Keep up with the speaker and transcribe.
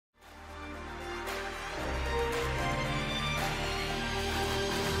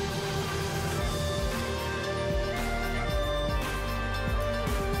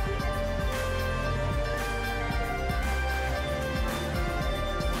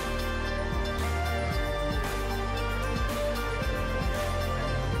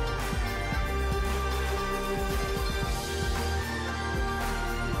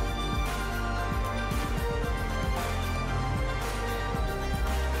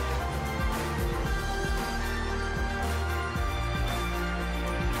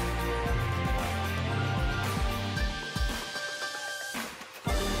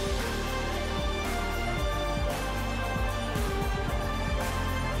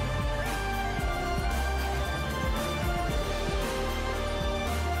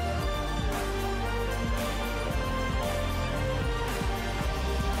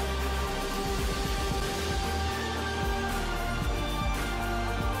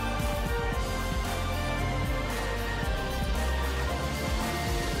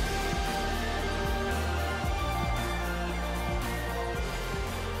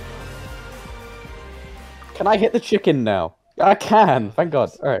Can I hit the chicken now? I can. Thank God.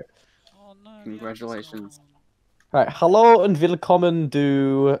 All right. Oh no. Congratulations. All right. Hello and willkommen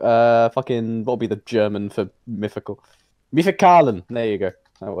do fucking what would be the German for mythical? Mythicalen. There you go.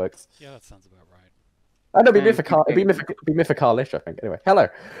 That works. Yeah, that sounds about right. I know, be Thank mythical. you, Be mythicalish, I think. Anyway, hello.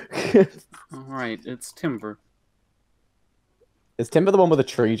 Alright, it's Timber. Is Timber the one where the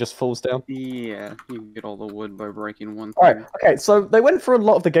tree just falls down? Yeah, you get all the wood by breaking one All right. thing. Okay. So they went through a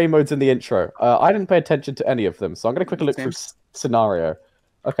lot of the game modes in the intro. I didn't pay attention to any of them, so I'm gonna quickly look Same. through scenario.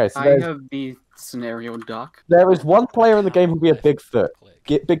 Okay. So I have the scenario doc. there is one player in the game who will be a Left Bigfoot.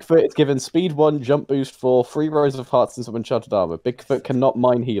 click. Bigfoot is given speed 1, jump boost 4, 3 rows of hearts and some enchanted armor. Bigfoot cannot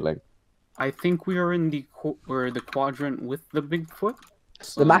mine healing. I think we are in the the quadrant with the Bigfoot.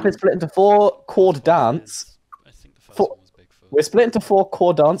 The map is so- split into 4 chord dance. I think the first For- one was Bigfoot. We're split into 4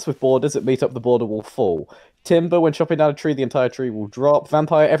 core dance with borders that meet up the border will fall. Timber, when chopping down a tree, the entire tree will drop.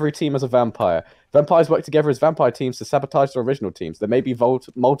 Vampire, every team has a vampire. Vampires work together as vampire teams to sabotage their original teams. There may be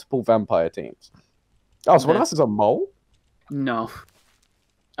multiple vampire teams. Oh, so one of us is a mole? No.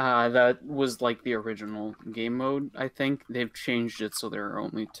 That was like the original game mode, I think. They've changed it so there are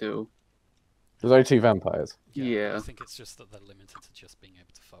only 2. There's only 2 vampires. Yeah. I think it's just that they're limited to just being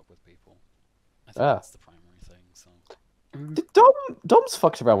able to fuck with people. I think Ah. that's the primary thing. So Did Dom's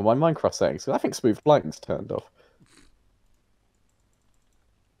fucked around with my Minecraft settings, because I think smooth blinding's turned off.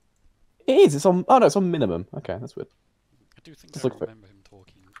 It is, it's on... Oh no, it's on minimum. Okay, that's weird. I do think Just I look for it. remember him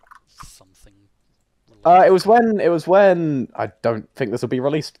talking something. It was when I don't think this will be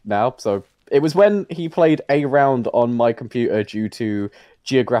released now. So it was when he played a round on my computer due to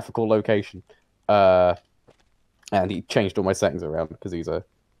geographical location, and he changed all my settings around because he's a.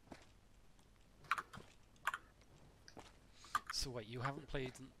 So wait, you haven't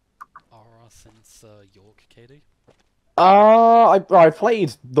played RR since York, KD? I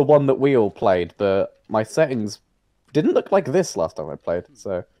played the one that we all played, but my settings didn't look like this last time I played.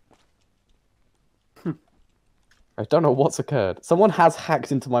 So I don't know what's occurred. Someone has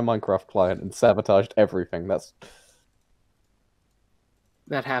hacked into my Minecraft client and sabotaged everything.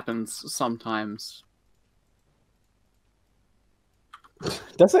 That happens sometimes.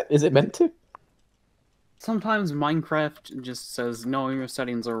 Does it? Is it meant to? Sometimes Minecraft just says, no, your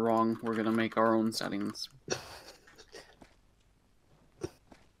settings are wrong. We're gonna make our own settings.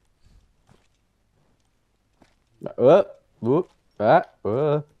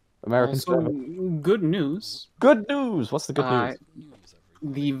 American Also, server. good news. Good news. What's the good news? News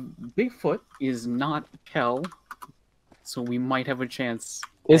The Bigfoot is not Kel, so we might have a chance.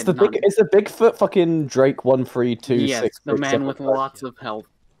 Is at the not- Bigfoot fucking Drake 132? Yes, the man with lots of health.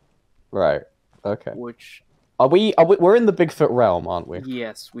 Right. Okay. Which, We're in the Bigfoot realm, aren't we?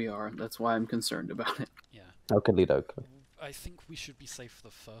 yes, we are. That's why I'm concerned about it. Yeah. Okay, Lido. I think we should be safe for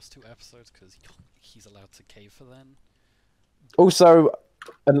the first 2 episodes because he's allowed to cave for then. Also,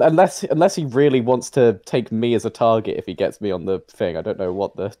 unless he really wants to take me as a target if he gets me on the thing, I don't know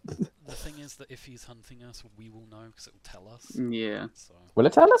what the. The thing is that if he's hunting us, we will know because it will tell us. Yeah. So Will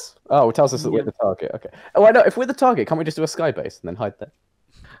it tell us? Oh, it tells us that we're Yeah. the target. Okay. Oh, I know. If we're the target, can't we just do a sky base and then hide there?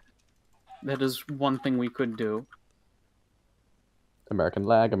 That is one thing we could do. American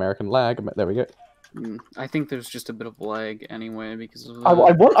lag. There we go. I think there's just a bit of lag anyway because of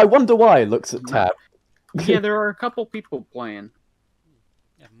I wonder why it looks at Mhm. tab. Yeah, there are a couple people playing.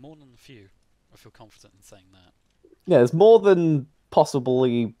 yeah, more than a few. I feel confident in saying that. Yeah, there's more than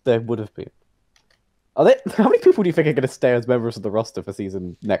possibly there would have been. Are there? How many people do you think are going to stay as members of the roster for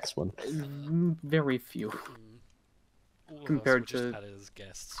season next one? Very few. All of Compared us were just to- added as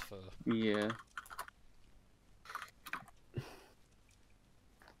guests for. Yeah.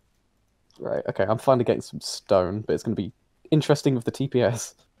 Right. Okay. I'm finally getting some stone, but it's going to be interesting with the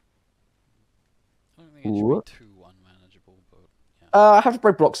TPS. I don't think it should What? be too unmanageable, but yeah. I have to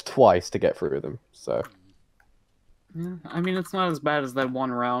break blocks twice to get through them. So Yeah, I mean, it's not as bad as that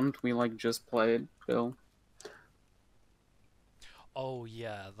one round we just played, Bill. Oh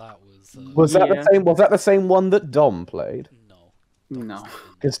yeah, that was. was that Yeah. the same? Was that the same one that Dom played? No. No. That was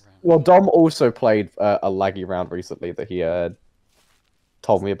in Because that round. well, Dom also played a laggy round recently that he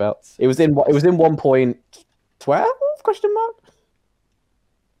told me about. It was in 1.12 question mark.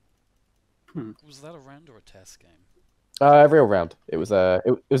 Was that a round or a test game? Real round. It was a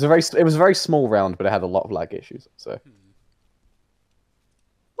very small round, but it had a lot of lag issues. So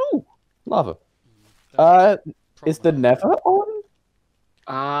ooh, lava. Is the Nether on?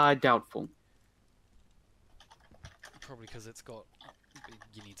 Doubtful. Probably because it's got.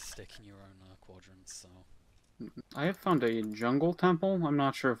 You need to stick in your own quadrants, so. I have found a jungle temple. I'm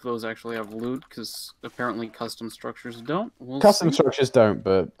not sure if those actually have loot, because apparently custom structures don't. We'll Custom see. structures don't,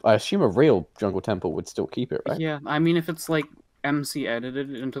 but I assume a real jungle temple would still keep it, right? Yeah, I mean, if it's like MC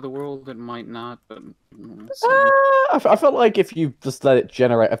edited into the world, it might not, but we'll see. I felt like if you just let it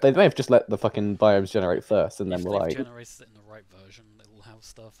generate, if they may have just let the fucking biomes generate first, and then If we're they've like, generated it in the right version, it will have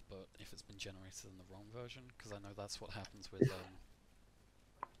stuff, but if it's been generated in the wrong version, because I know that's what happens with,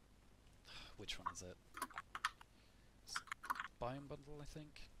 which one is it? Biome bundle, I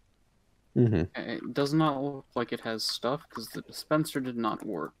think? It does not look like it has stuff, because the dispenser did not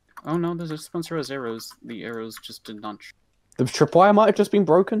work. Oh no, the dispenser has arrows. The arrows just did not. the tripwire might have just been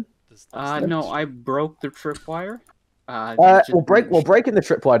broken. No, I broke the tripwire. Well, breaking the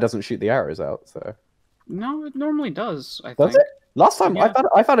tripwire doesn't shoot the arrows out, so. No, it normally does. I Does think. it? Last time Yeah.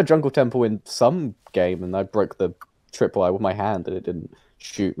 I found a jungle temple in some game, and I broke the tripwire with my hand, and it didn't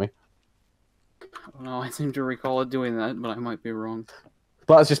shoot me. Oh, no, I seem to recall it doing that, but I might be wrong.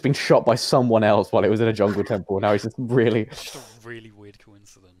 But it's just been shot by someone else while it was in a jungle temple, and now he's just really. Just a really weird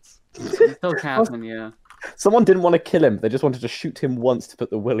coincidence. It does happen, yeah. Someone didn't want to kill him; they just wanted to shoot him once to put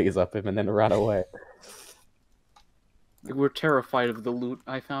the willies up him, and then ran away. They were terrified of the loot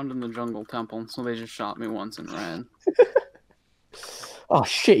I found in the jungle temple, so they just shot me once and ran. Oh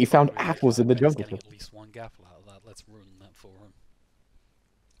shit! You found Really apples in the glad he's jungle. getting at least one gapple out of that. Let's ruin that for him.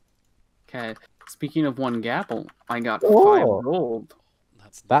 Okay, speaking of one gapple, I got Whoa. 5 gold.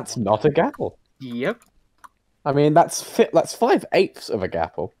 That's one not a gapple. gapple. Yep. I mean, that's 5/8 of a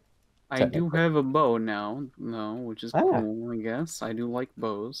gapple. I do have a bow now, which is Ah. cool, I guess. I do like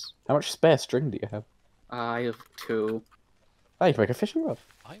bows. How much spare string do you have? I have 2. Oh, you can make a fishing rod.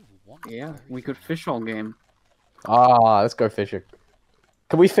 I want Yeah, very we could bad. fish all game. Ah, let's go fishing.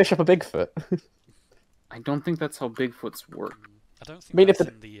 Can we fish up a Bigfoot? I don't think that's how Bigfoots work. I don't think mean, if that's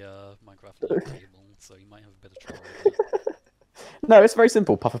it- in the Minecraft loot table, so you might have a bit of trouble with that. No, it's very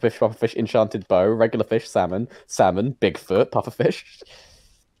simple. Pufferfish, enchanted bow, regular fish, salmon, Bigfoot, pufferfish.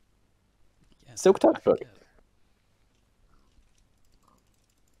 Yeah, Silk I touch book. forget.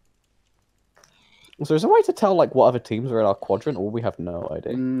 So is there a way to tell like what other teams are in our quadrant, or we have no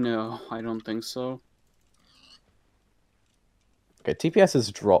idea? No, I don't think so. Okay, TPS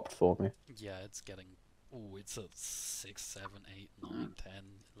has dropped for me. Yeah, it's getting... Oh, it's at 6, 7, 8, 9, 10,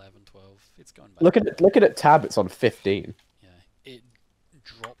 11, 12. It's going back. Look at it tab. It's on 15. Yeah, it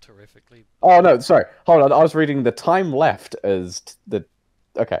dropped horrifically. Oh no, sorry. Hold on. I was reading the time left as the.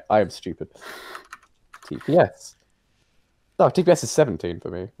 Okay, I am stupid. TPS. Oh, TPS is 17 for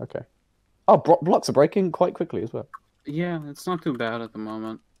me. Okay. Oh, blocks are breaking quite quickly as well. Yeah, it's not too bad at the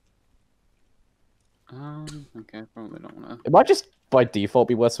moment. Okay, I probably don't want to. It might just by default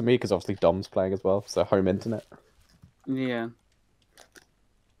be worse for me because obviously Dom's playing as well, so home internet. Yeah.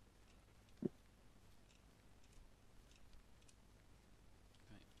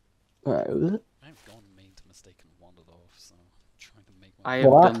 Alright. I've gone main to mistake and wandered off, so I'm trying to make my... I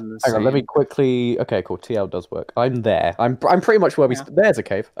have done the Hang on, let me same. quickly. Okay, cool. TL does work. I'm there. I'm pretty much where we. Yeah. There's a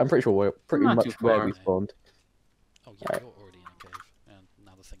cave. I'm pretty sure we're pretty Not much too where far. we spawned. Oh yeah, Alright. you're already in a cave, and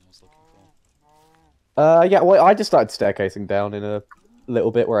now the thing I was looking for. Yeah. Well, I just started staircasing down in a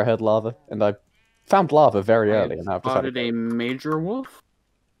little bit where I heard lava, and I found lava very early, and I've spotted decided. a major wolf.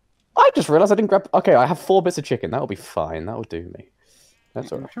 I just realized I didn't grab. Okay, I have 4 bits of chicken. That'll be fine. That'll do me.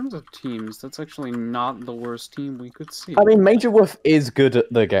 That's In alright. terms of teams, that's actually not the worst team we could see. I mean, Major Wolf is good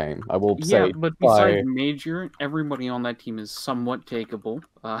at the game. I will yeah, say. but by- besides Major, everybody on that team is somewhat takeable.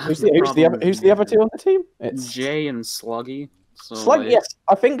 Who's the other 2 on the team? It's Jay and Sluggy. So Slug. Yes,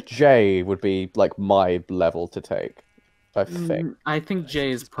 I think Jay would be like my level to take. I think. I think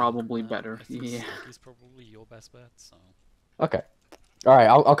Jay is he's probably than that. better. I think Yeah. Sluggy's probably your best bet, so... Okay. All right.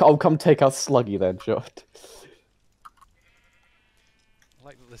 I'll come take out Sluggy then. Sure. I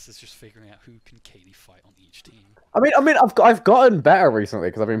like that this is just figuring out who can Katie fight on each team. I mean, I've gotten better recently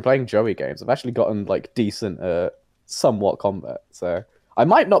because I've been playing Joey games. I've actually gotten like decent, somewhat combat. So I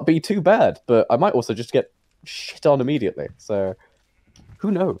might not be too bad, but I might also just get shit on immediately. So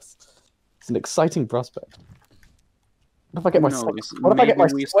who knows? It's an exciting prospect. What if I get my Who second? knows? What if I get my?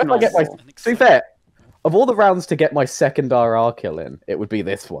 Maybe we What if I get my? snowball. An To be fair, of all the rounds to get my second RR kill in, it would be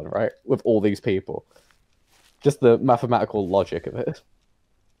this one, right? With all these people. Just the mathematical logic of it.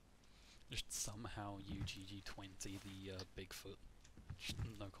 Just somehow UGG20 the Bigfoot. Just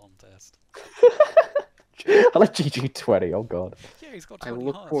no contest. I like GG20, oh god. Yeah, he's got I 20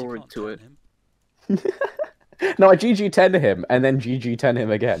 look hearts, forward you can't to turn it. him. No, I GG10 him, and then GG10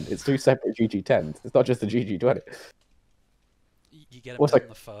 him again. It's 2 separate GG10s. It's not just a GG20. You get him What's down like-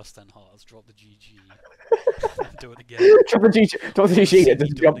 the first 10 hearts, drop the GG, and do it again. Drop the GG and You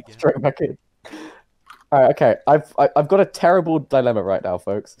just do it jump again. straight back in. All right, okay. I've got a terrible dilemma right now,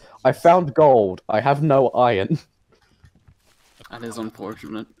 folks. I found gold. I have no iron. That is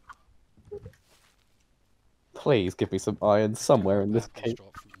unfortunate. Please give me some iron somewhere in this Apples cave.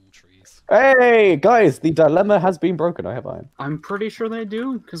 drop from all trees. Hey, guys, the dilemma has been broken. I have iron. I'm pretty sure they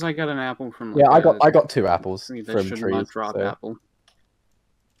do, because I got an apple from like Yeah, I got 2 apples tree that from should trees. not drop so- apple.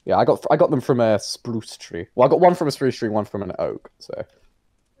 Yeah, I got them from a spruce tree. Well, I got one from a spruce tree, one from an oak. So,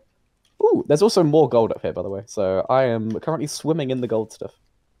 ooh, there's also more gold up here, by the way. So I am currently swimming in the gold stuff,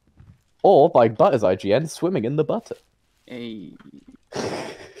 or by Butter's IGN, swimming in the butter. Hey,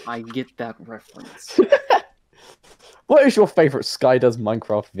 I get that reference. What is your favorite Sky Does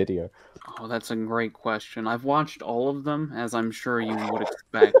Minecraft video? Oh, that's a great question. I've watched all of them, as I'm sure you would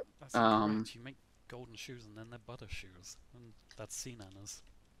expect. That's incorrect. You make golden shoes and then they're butter shoes. And that's sea nanas.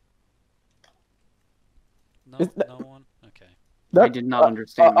 No, no one? Okay. I did not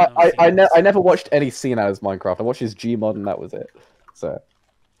understand that. I never watched any Cna's Minecraft. I watched his Gmod and that was it. So,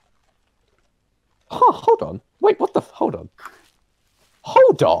 hold on. Wait, what the? Hold on.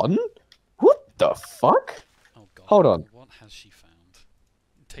 Hold on. What the fuck? Oh god. Hold on. What has she found?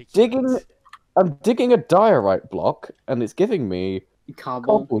 Take Digging. yours. I'm digging a diorite block, and it's giving me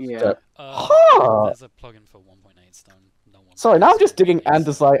Cobble, cobblestone. yeah. Huh. There's a plugin for 1.8 stone. No one. Sorry, now I'm just digging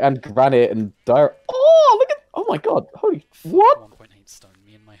uses andesite and granite and diorite. Oh, look at! Oh my god! Holy Fuck what? 1.8 stone.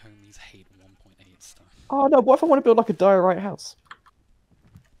 Me and my homies hate 1.8 stone. Oh no! What if I want to build like a diorite house?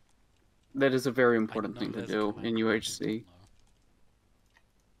 That is a very I important know thing to there's a do command in you can UHC. do, though.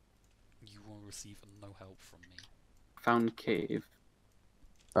 You will receive no help from me. Found cave.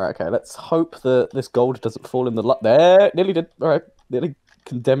 Alright, okay, let's hope that this gold doesn't fall in the there! Nearly did. Alright, nearly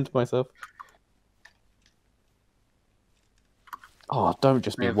condemned myself. Oh, don't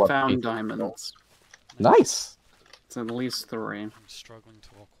just I be have one. found diamonds. Nice! It's at least 3. I'm struggling to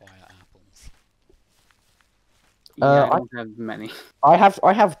acquire apples. Yeah, Uh, I don't have many. I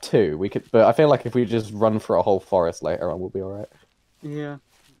have 2. We could, but I feel like if we just run for a whole forest later on, we'll be alright. Yeah.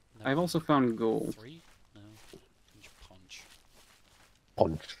 No, I've also found gold. 3? No. Punch.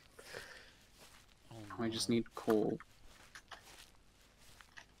 Punch. Oh, I just no. need coal.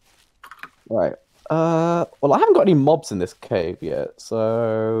 Right. Well, I haven't got any mobs in this cave yet,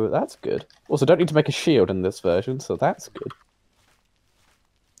 so that's good. Also, don't need to make a shield in this version, so that's good.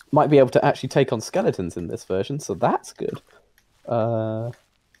 Might be able to actually take on skeletons in this version, so that's good. Oh,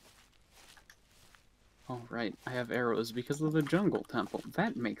 right. I have arrows because of the jungle temple.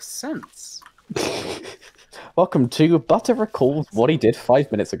 That makes sense. Welcome to Butter Recalls what he did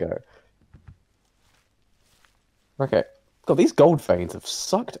 5 minutes ago. Okay. God, these gold veins have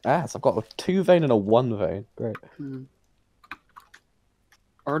sucked ass. I've got a 2 vein and a 1 vein. Great.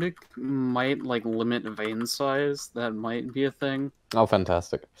 Arctic might, like, limit vein size. That might be a thing. Oh,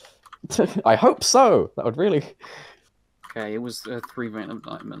 fantastic. I hope so. That would really... Okay, it was a 3 vein of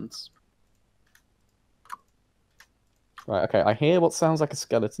diamonds. Right, okay. I hear what sounds like a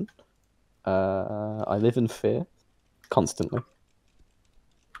skeleton. I live in fear. Constantly.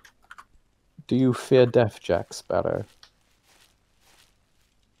 Do you fear death, Jack Sparrow?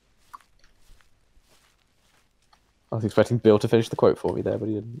 I was expecting Bill to finish the quote for me there, but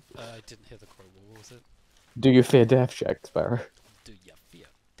he didn't. I didn't hear the quote. What was it? Do you fear death, Jack Sparrow? Do you fear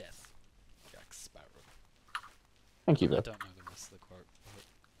death, Jack Sparrow? Thank you, I Bill. don't know the rest of the quote.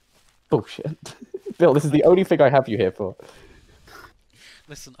 But... Bullshit. Bill, this is the only thing I have you here for.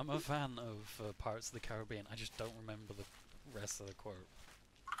 Listen, I'm a fan of Pirates of the Caribbean. I just don't remember the rest of the quote.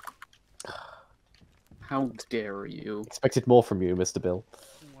 How dare you? Expected more from you, Mr. Bill.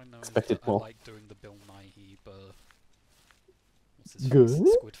 All I know Expected is that more. I like doing the Bill Nighy, what's his Good.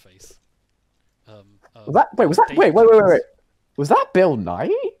 face? Squid face. Was that wait? Was that David wait? Jones. Was that Bill Nye?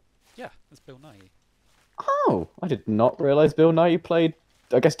 Yeah, it's Bill Nighy. Oh, I did not realize Bill Nye played.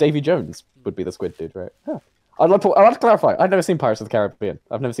 I guess Davy Jones would be the squid dude, right? Huh. I'd like to clarify. I've never seen Pirates of the Caribbean.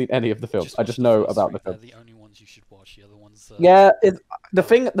 I've never seen any of the films. I watch just the know first about three. the film. They're the only ones you should watch. The other ones. Yeah, the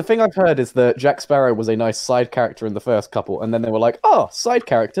thing I've heard is that Jack Sparrow was a nice side character in the first couple, and then they were like, oh, side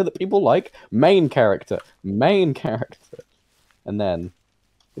character that people like, main character, and then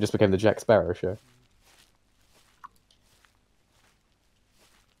it just became the Jack Sparrow show.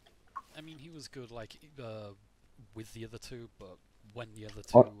 I mean, he was good, like with the other two, but when the other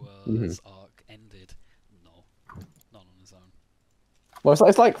two arc ended, no, not on his own. Well,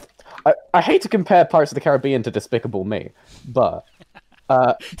 it's like I hate to compare Pirates of the Caribbean to Despicable Me, but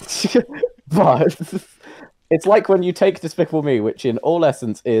but it's like when you take Despicable Me, which in all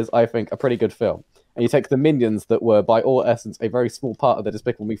essence is, I think, a pretty good film, and and you take the minions that were, by all essence, a very small part of the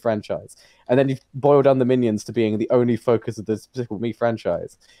Despicable Me franchise, and then you boil down the minions to being the only focus of the Despicable Me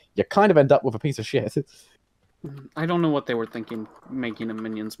franchise, you kind of end up with a piece of shit. I don't know what they were thinking making a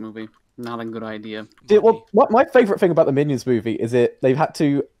Minions movie. Not a good idea. Well, my favorite thing about the Minions movie is they've had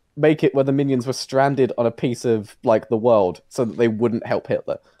to make it where the minions were stranded on a piece of like the world so that they wouldn't help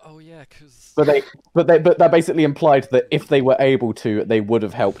Hitler. Oh yeah, because but that basically implied that if they were able to, they would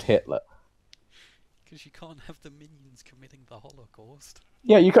have helped Hitler. Because you can't have the minions committing the Holocaust.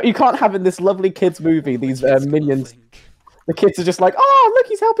 Yeah, you can't have in this lovely kids movie these minions. The kids are just like, oh look,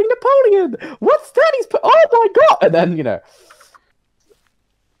 he's helping Napoleon. What's that? Oh my god! And then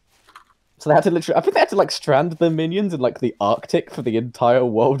So they had to literally, I think they had to like strand the minions in like the Arctic for the entire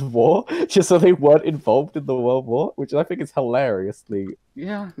World War, just so they weren't involved in the World War, which I think is hilariously.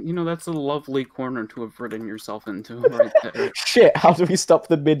 Yeah, that's a lovely corner to have written yourself into right there. Shit, how do we stop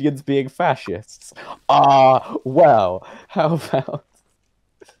the minions being fascists? Well, how about...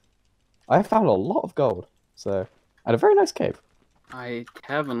 I found a lot of gold, and a very nice cave. I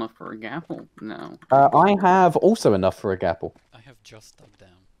have enough for a gapple now. I have also enough for a gapple. I have just dug down.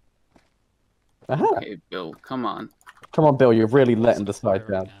 Okay, Bill, come on. Come on, Bill, you're really letting the side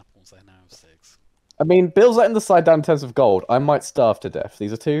down. Apples, I now have 6. I mean, Bill's letting the side down in terms of gold. I might starve to death.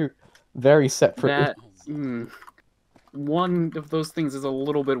 These are two very separate... One of those things is a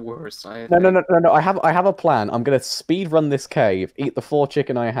little bit worse. No. I have a plan. I'm going to speed run this cave, eat the 4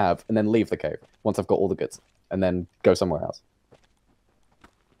 chicken I have, and then leave the cave once I've got all the goods. And then go somewhere else.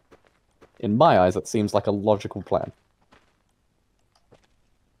 In my eyes, that seems like a logical plan.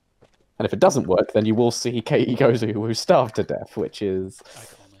 And if it doesn't work, then you will see Katie Gozu who starved to death, which is...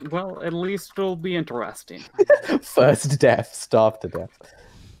 Iconic. Well, at least it'll be interesting. First death, starved to death.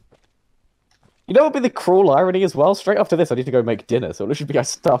 You know what would be the cruel irony as well? Straight after this, I need to go make dinner, so it should be I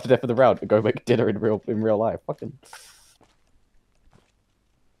starve to death in the round and go make dinner in real life. Fucking...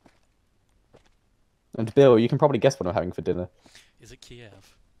 And Bill, you can probably guess what I'm having for dinner. Is it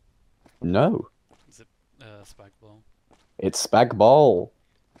Kiev? No. Is it Spag Bowl? It's Spag Bowl.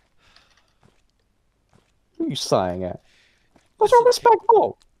 What are you sighing at? What's wrong with Spag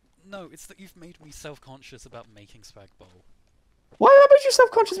Bowl? No, it's that you've made me self-conscious about making Spag Bowl. Why have I made you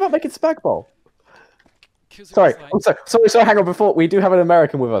self-conscious about making Spag Bowl? Sorry, like... sorry, hang on, before, we do have an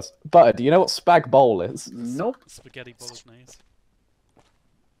American with us. Butter, do you know what Spag Bowl is? Nope. Spaghetti bolognese.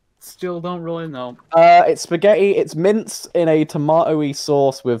 Still don't really know. It's spaghetti, it's mince in a tomato-y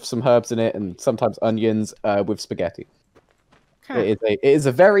sauce with some herbs in it and sometimes onions with spaghetti. Okay. It is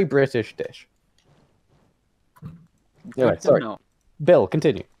a very British dish. Anyway, sorry. Bill,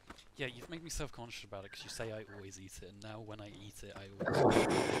 continue. Yeah, you've made me self-conscious about it because you say I always eat it, and now when I eat it, I always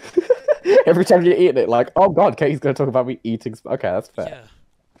Every time you eat it, like, oh god, Katie's going to talk about me eating... Okay, that's fair. Yeah.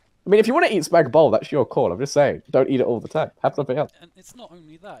 I mean, if you want to eat Spag Bowl, that's your call. I'm just saying, don't eat it all the time. Have something else. And it's not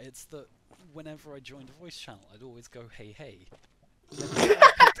only that, it's that whenever I joined a voice channel, I'd always go, hey, hey.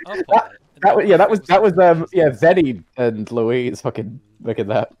 That was Zenny and Louise fucking making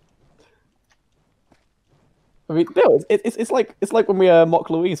that. I mean, no, it's like when we mock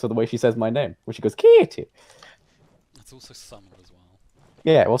Louise for the way she says my name, when she goes Katie. That's also Summer as well.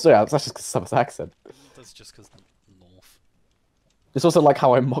 Yeah, well, so yeah, that's just because Summer's accent. That's just because North. It's also like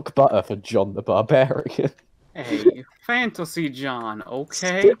how I mock Butter for John the Barbarian. Hey, Fantasy John,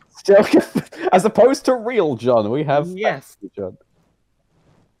 okay? Still, as opposed to real John, we have yes. Fantasy John.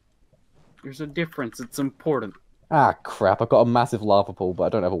 There's a difference. It's important. Ah, crap! I've got a massive lava pool, but I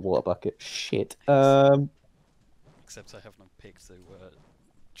don't have a water bucket. Shit. Except I have no pick to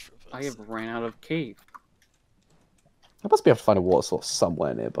traverse. I have ran out of cave. I must be able to find a water source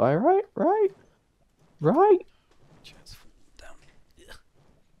somewhere nearby, right? Chair's falling down. Yeah.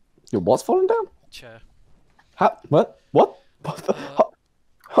 Your what's falling down? Chair. What?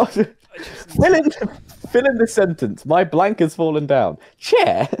 Fill in the sentence. My blank has fallen down.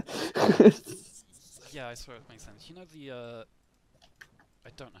 Chair. Yeah, I swear it makes sense. You know the I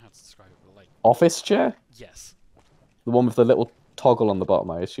don't know how to describe it, but like office chair? Yes. The one with the little toggle on the bottom,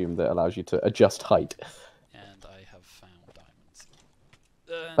 I assume, that allows you to adjust height. And I have found diamonds.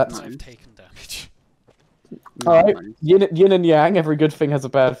 And I've taken damage. Alright, yin and yang, every good thing has a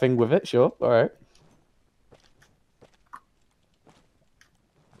bad thing with it, sure, alright.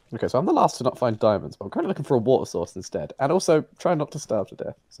 Okay, so I'm the last to not find diamonds, but I'm kind of looking for a water source instead. And also, try not to starve to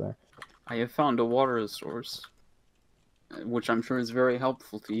death, so... I have found a water source, which I'm sure is very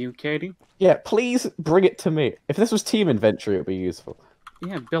helpful to you, Katie. Yeah, please bring it to me. If this was team inventory, it would be useful.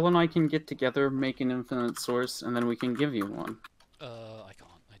 Yeah, Bill and I can get together, make an infinite source, and then we can give you one. I can't.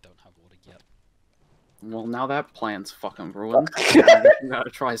 I don't have water yet. Well, now that plan's fucking ruined. You gotta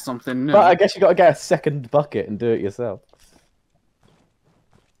try something new. But I guess you gotta get a second bucket and do it yourself.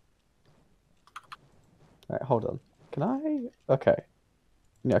 Alright, hold on. Can I? Okay.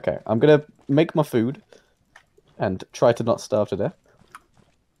 Yeah, okay. I'm gonna make my food and try to not starve to death.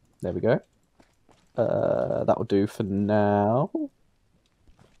 There we go. That will do for now.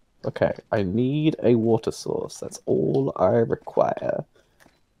 Okay, I need a water source. That's all I require.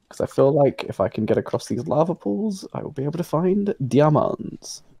 Because I feel like if I can get across these lava pools, I will be able to find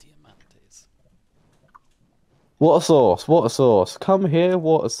diamonds. Diamantes. Water source, water source. Come here,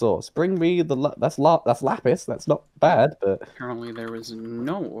 water source. Bring me the that's lapis. That's not bad, but Apparently there is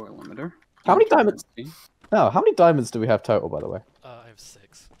no ore limiter. how many diamonds? No, how many diamonds do we have total, by the way? I have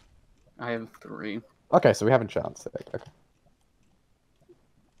 6. I have 3. Okay, so we haven't chanced it. Okay.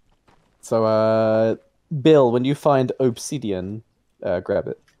 So, Bill, when you find obsidian, grab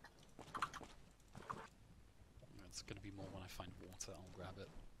it. It's gonna be more when I find water. I'll grab it.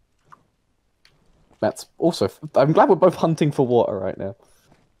 That's also. I'm glad we're both hunting for water right now.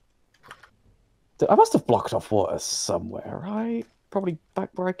 I must have blocked off water somewhere, right? Probably back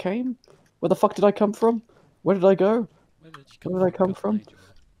where I came. Where the fuck did I come from? Where did I go? Where did you Where did I come from? Major?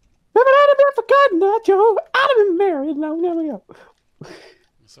 Never had been forgotten, not Joe. I'd have been married long time ago.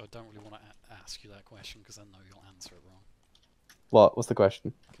 So I don't really want to ask you that question because I know you'll answer it wrong. What? What's the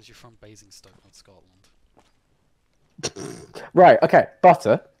question? Because you're from Basingstoke, not Scotland. Right. Okay.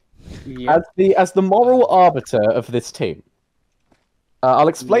 Butter. Yeah. As the moral arbiter of this team, I'll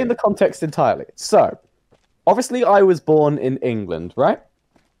explain the context entirely. So, obviously, I was born in England, right?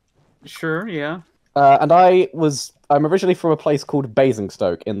 Sure, yeah. And I'm originally from a place called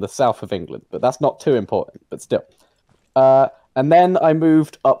Basingstoke in the south of England, but that's not too important, but still. And then I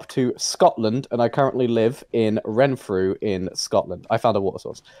moved up to Scotland, and I currently live in Renfrew in Scotland. I found a water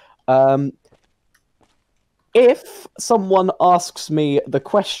source. If someone asks me the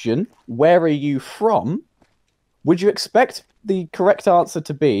question, where are you from? Would you expect the correct answer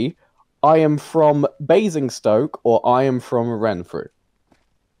to be, I am from Basingstoke, or I am from Renfrew?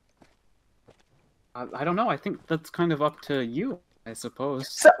 I don't know. I think that's kind of up to you, I suppose.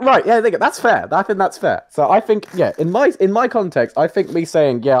 So, right, yeah, that's fair. I think that's fair. So I think, yeah, in my context, I think me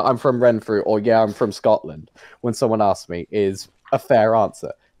saying, yeah, I'm from Renfrew, or yeah, I'm from Scotland, when someone asks me, is a fair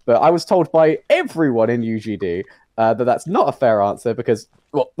answer. But I was told by everyone in UGD that that's not a fair answer because,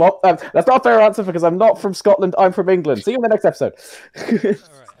 that's not a fair answer because I'm not from Scotland, I'm from England. See you in the next episode. Alright,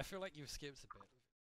 I feel like you've skipped a bit.